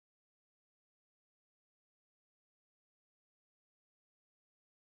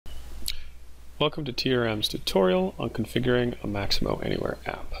Welcome to TRM's tutorial on configuring a Maximo Anywhere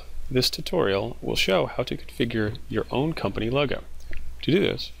app. This tutorial will show how to configure your own company logo. To do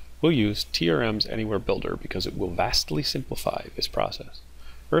this, we'll use TRM's Anywhere Builder because it will vastly simplify this process.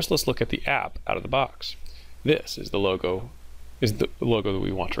 First, let's look at the app out of the box. This is the logo that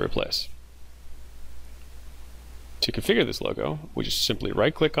we want to replace. To configure this logo, we just simply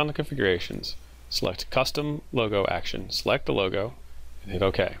right-click on the configurations, select Custom Logo Action, select the logo, and hit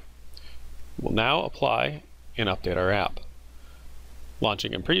OK. We'll now apply and update our app.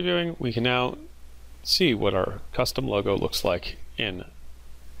 Launching and previewing, we can now see what our custom logo looks like in a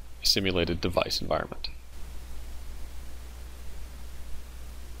simulated device environment.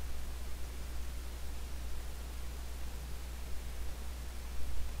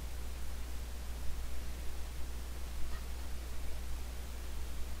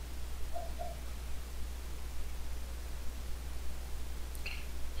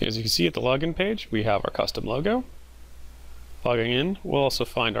 As you can see at the login page, we have our custom logo. Logging in, we'll also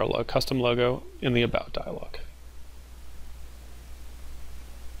find our custom logo in the About dialog.